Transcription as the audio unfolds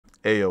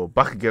Hey yo,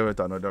 back again with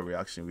another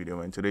reaction video,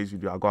 man. Today's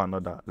video I got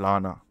another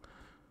Lana.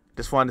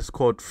 This one is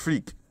called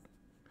Freak.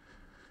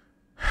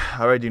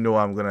 I already know what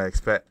I'm gonna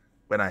expect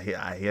when I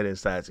hear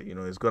this title. You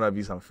know, it's gonna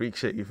be some freak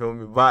shit, you feel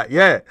me? But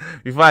yeah,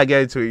 before I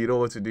get into it, you know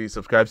what to do.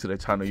 Subscribe to the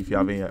channel if you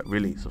haven't yet.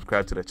 Really,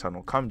 subscribe to the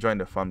channel. Come join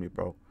the family,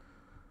 bro.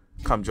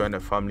 Come join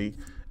the family.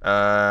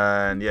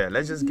 And yeah,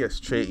 let's just get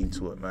straight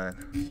into it, man.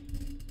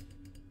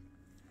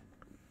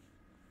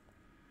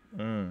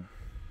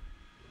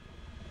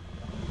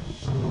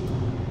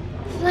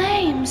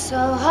 Flames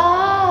so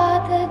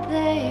hot that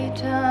they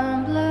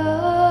turn blue.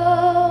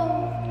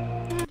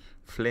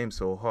 Flame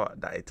so hot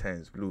that it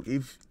turns blue.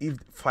 If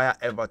fire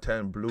ever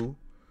turned blue,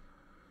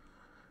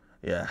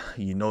 yeah,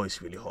 you know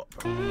it's really hot,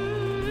 bro.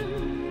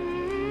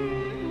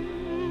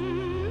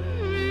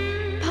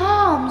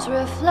 Palms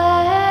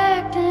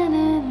reflecting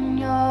in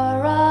your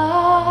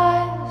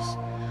eyes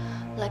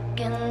like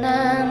an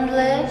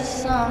endless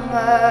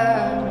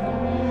summer.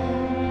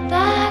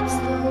 That's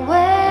the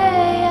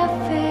way I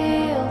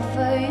feel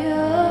for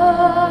you.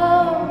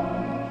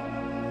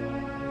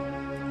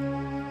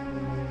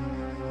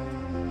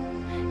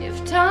 If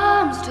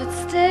time stood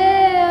still,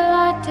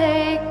 I'd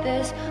take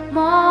this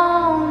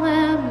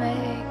moment,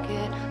 make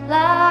it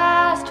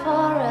last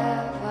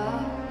forever.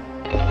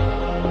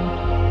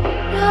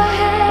 Your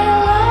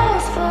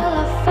halo's full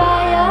of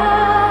fire.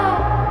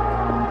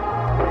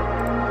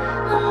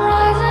 I'm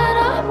rising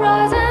up,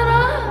 rising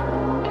up.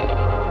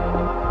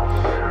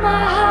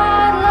 My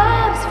heart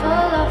love's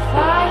full of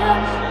fire,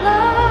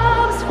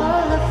 love's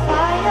full of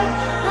fire.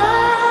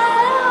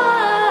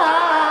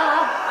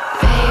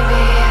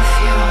 Baby, if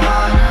you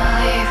wanna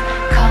leave,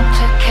 come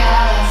to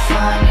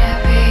California,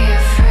 be a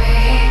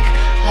freak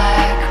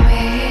like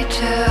me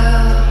too.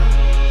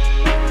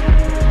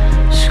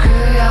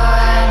 Screw your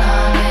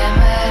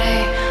anonymity,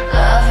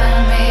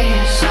 loving me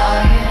is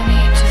all you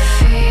need to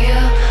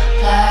feel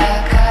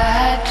like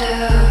I do.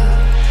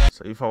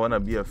 So if I wanna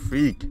be a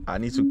freak, I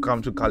need to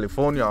come to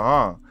California,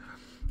 huh?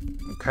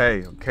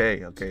 Okay.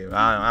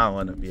 I don't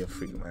wanna be a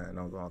freak, man.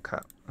 I'm gonna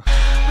cap.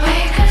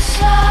 We could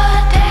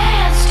slow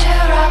dance to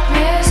rock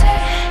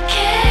music,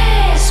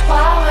 kiss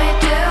while we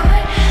do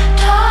it,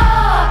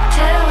 talk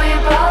till we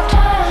both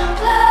turn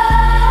blue.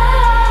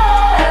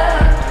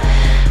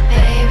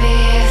 Baby,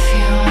 if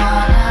you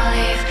wanna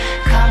leave,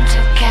 come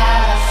to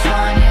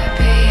California,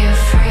 be a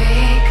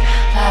freak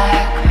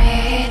like me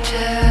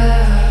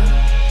too.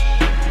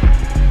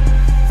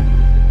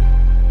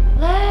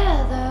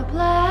 Leather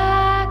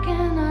black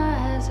and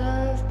eyes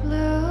of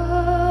blue.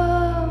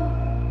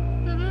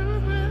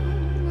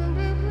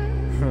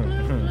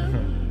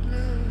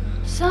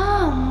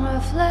 Sun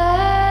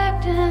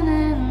reflecting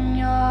in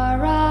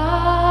your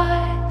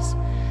eyes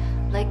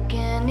like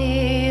an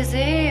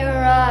easy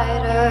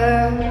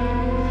rider.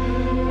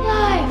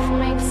 Life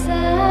makes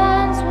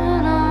sense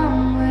when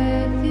I'm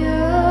with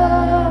you.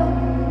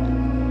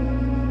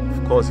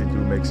 Of course it do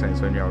make sense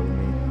when you're with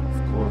me.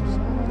 Of course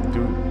it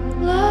do.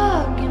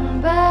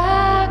 Looking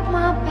back,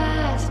 my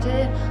past,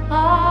 it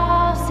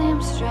all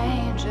seems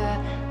stranger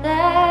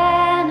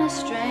than a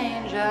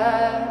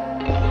stranger.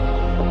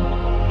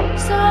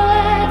 So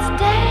let's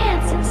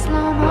dance in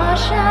slow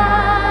motion.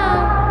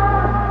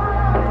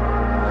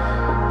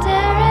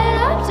 Tear it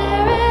up,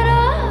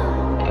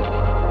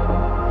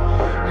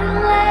 and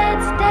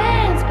let's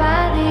dance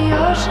by the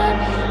ocean.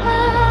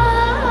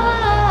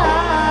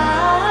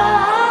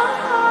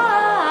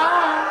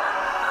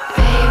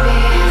 Baby,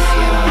 if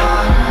you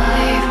wanna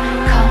leave,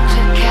 come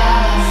to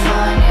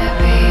California,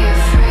 be a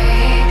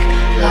freak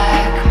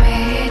like me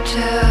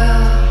too.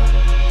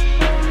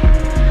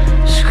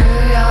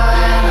 Screw your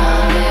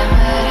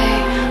anonymity,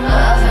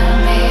 loving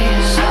me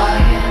is all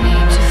you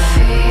need to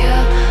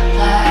feel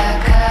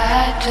like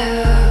I do.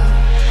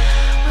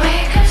 We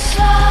could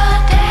slow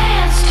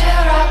dance to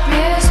rock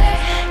music,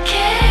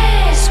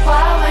 kiss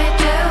while we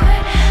do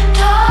it,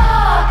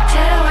 talk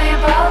till we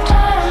both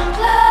turn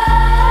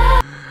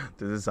blue.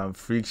 This is some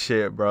freak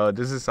shit, bro.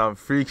 This is some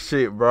freak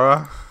shit,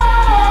 bro.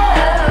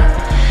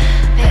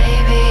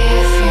 Baby,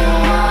 if you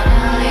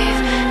wanna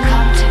leave,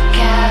 come to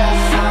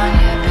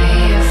California, be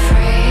a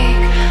freak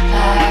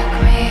like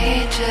me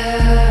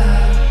too.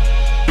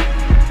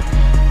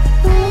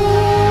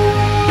 Ooh,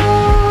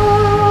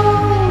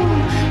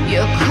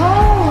 you're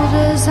cold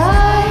as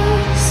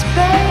ice,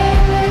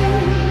 baby.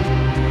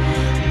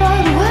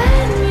 But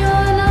when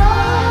you're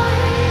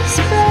nice,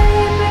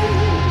 baby,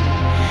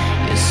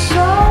 you're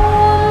so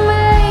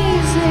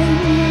amazing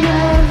in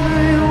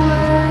every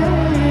way.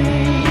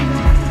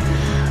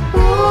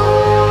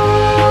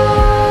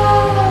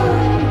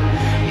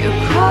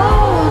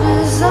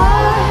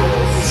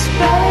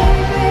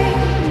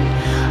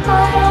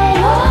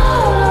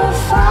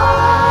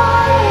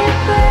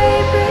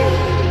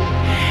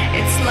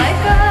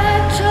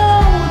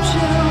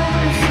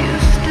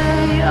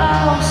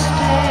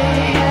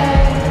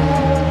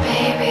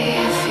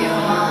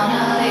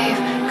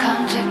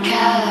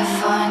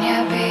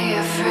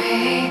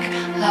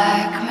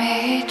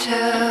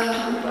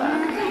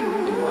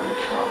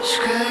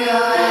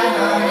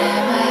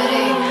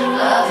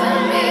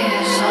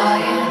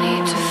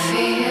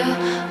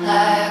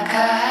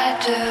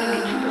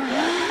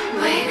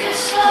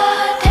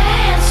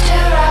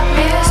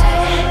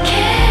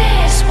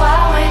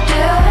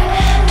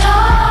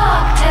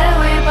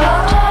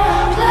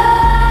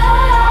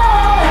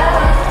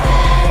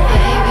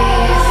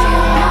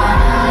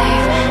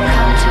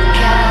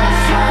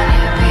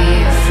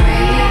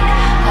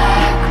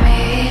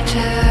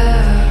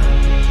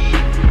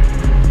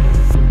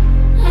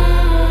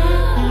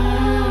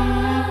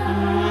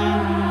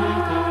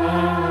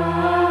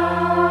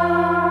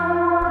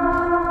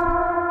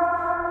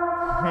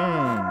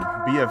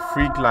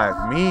 freak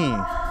like me.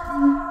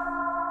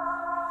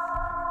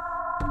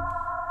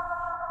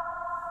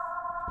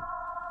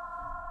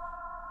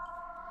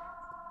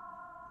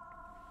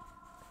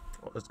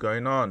 What's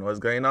going on? What's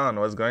going on?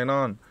 What's going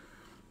on?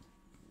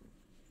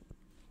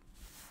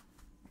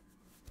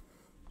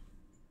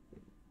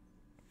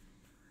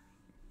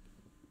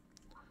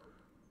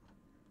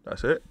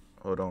 That's it?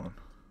 Hold on.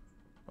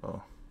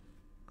 Oh.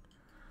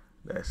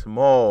 There's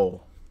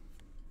more.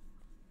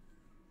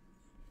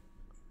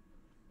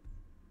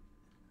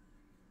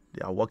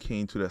 They are walking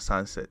into the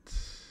sunset.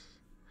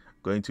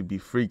 Going to be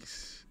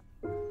freaks.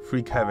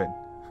 Freak heaven.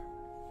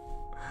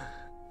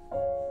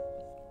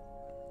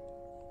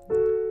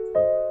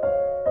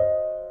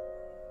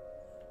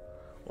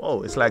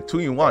 Oh, it's like 2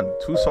 in 1.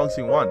 2 songs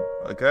in 1.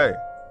 Okay.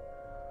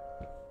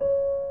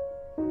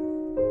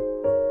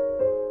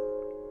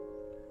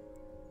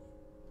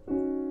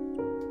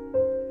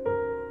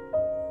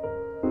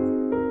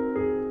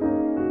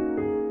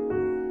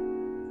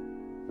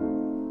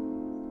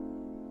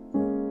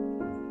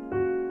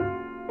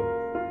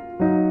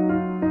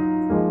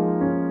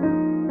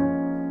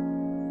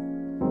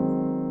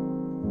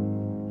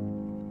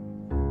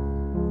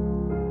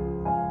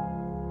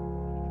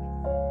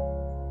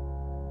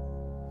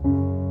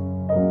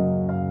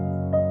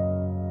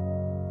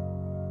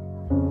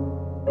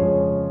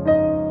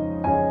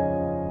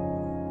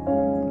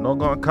 Not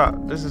gonna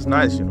cut. This is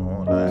nice, you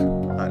know.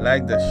 Like, I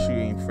like the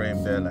shooting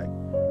frame there, like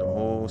the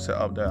whole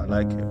setup there. I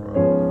like it,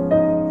 bro.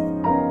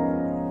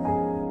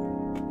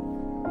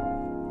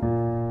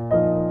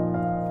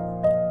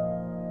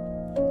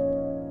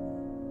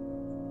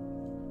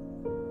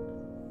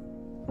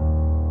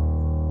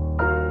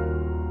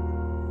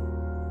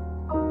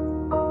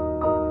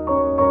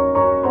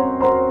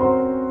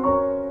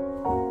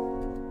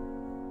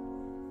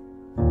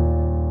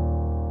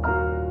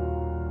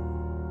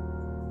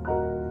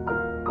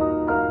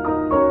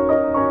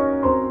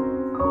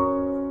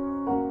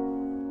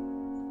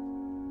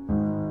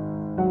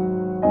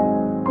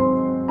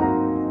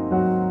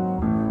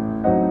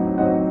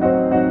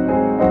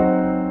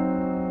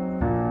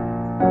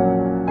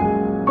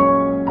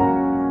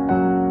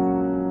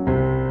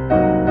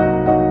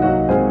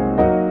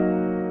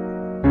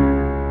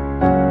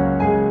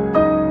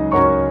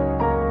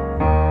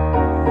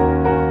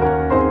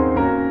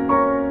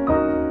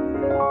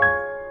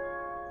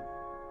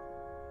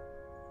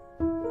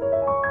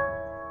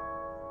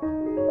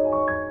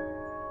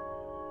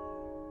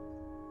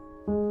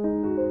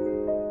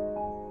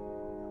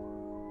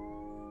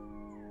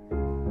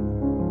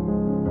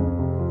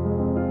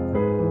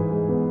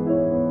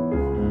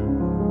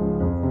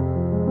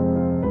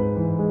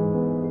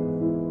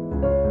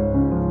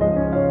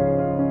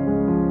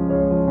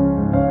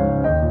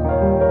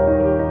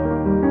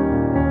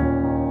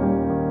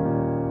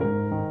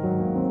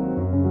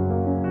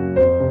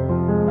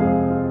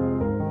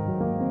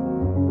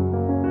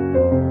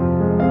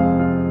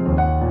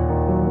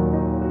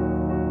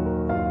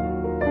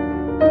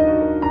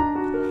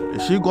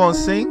 She gonna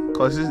sing?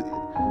 Cause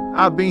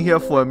I've been here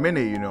for a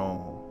minute, you know.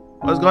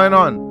 What's going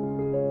on?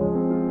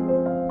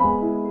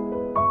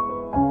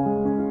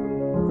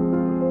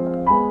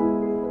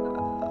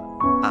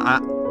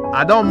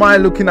 I don't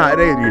mind looking at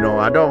it, you know.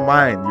 I don't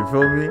mind, you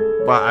feel me?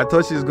 But I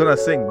thought she's gonna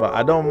sing, but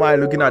I don't mind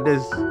looking at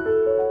this.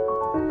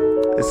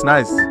 It's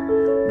nice.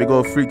 Big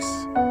old freaks.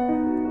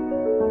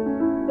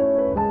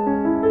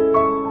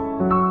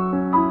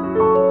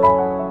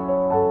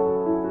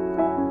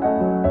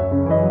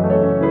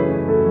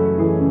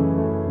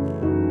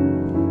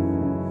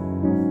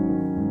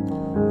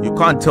 You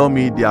can't tell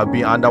me they have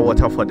been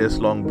underwater for this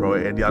long, bro,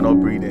 and they are not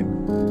breathing.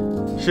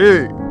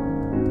 Shit.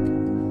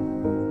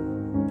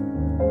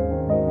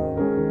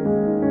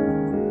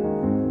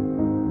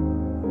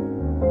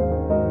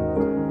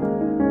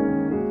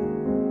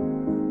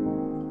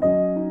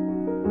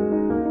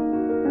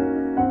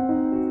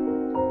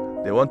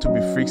 They want to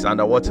be freaks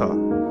underwater.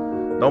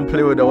 Don't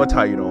play with the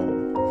water, you know.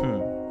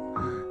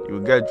 You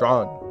will get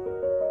drowned.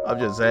 I'm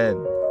just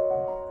saying.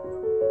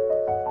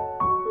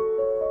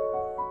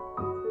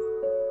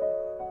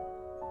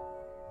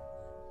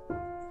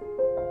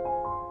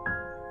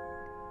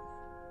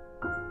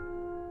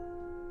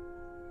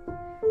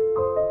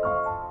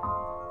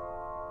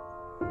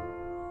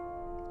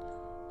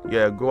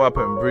 Yeah, grow up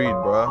and breed,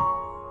 bro.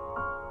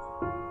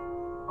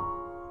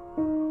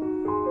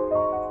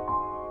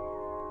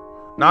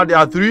 Now there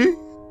are 3?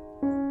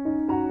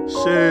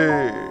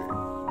 Shit.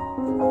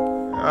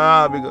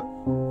 Ah, big.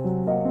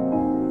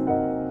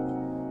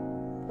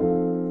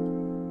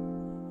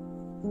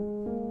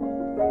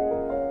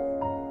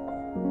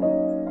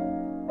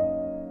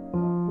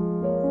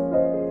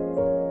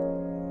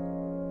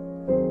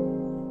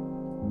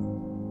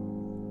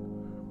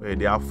 Wait,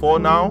 there are 4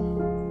 now?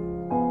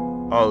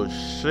 Oh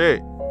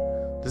shit.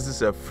 This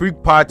is a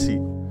freak party.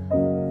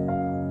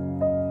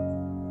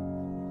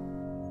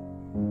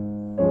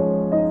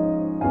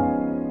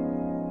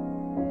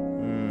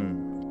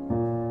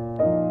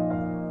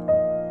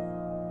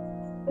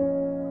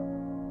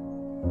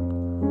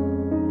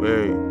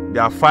 Wait,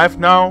 there are 5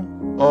 now?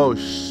 Oh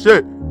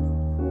shit.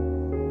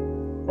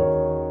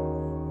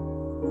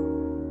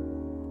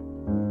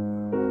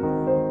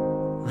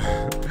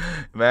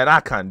 Man,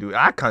 I can't do it.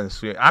 I can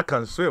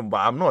swim,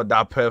 but I'm not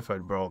that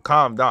perfect, bro.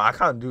 Calm down. I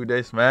can't do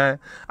this, man.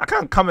 I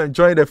can't come and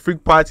join the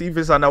freak party if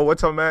it's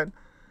underwater, man.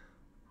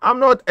 I'm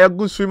not a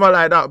good swimmer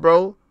like that,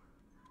 bro.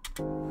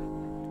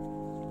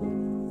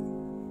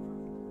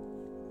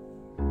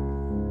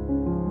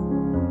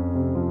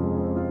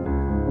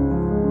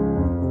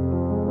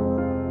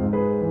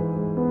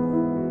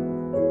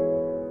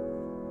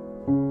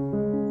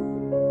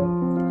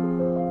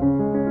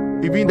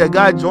 Even the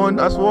guy joined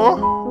as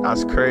well.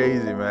 That's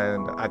crazy,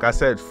 man. Like I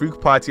said, freak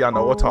party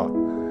underwater.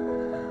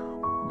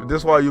 This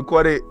is why you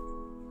call it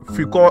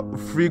freak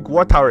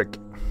wateric.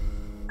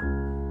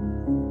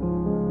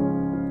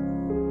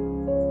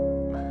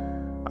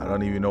 I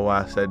don't even know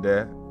what I said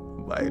there,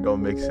 but it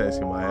don't make sense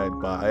in my head.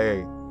 But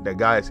hey, the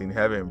guy is in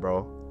heaven,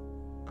 bro.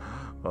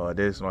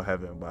 This is not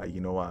heaven, but you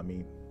know what I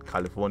mean.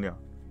 California.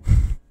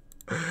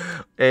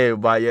 Hey,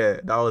 but yeah,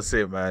 that was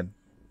it, man.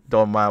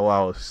 Don't mind what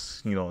I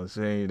was,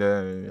 saying.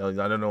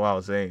 I don't know what I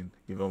was saying.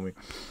 You feel me?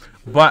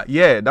 But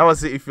yeah, that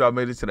was it. If you have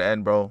made it to the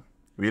end, bro,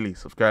 really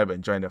subscribe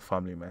and join the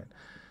family, man.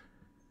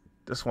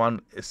 This one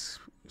is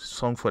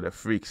song for the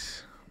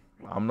freaks.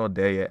 I'm not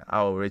there yet.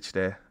 I'll reach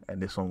there,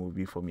 and this one will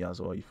be for me as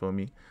well. You feel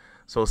me?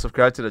 So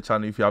subscribe to the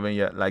channel if you haven't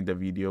yet. Like the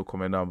video,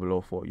 comment down below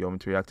for you want me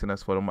to react to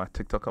next. Follow my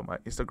TikTok and my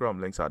Instagram.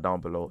 Links are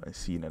down below, and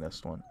see you in the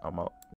next one. I'm out.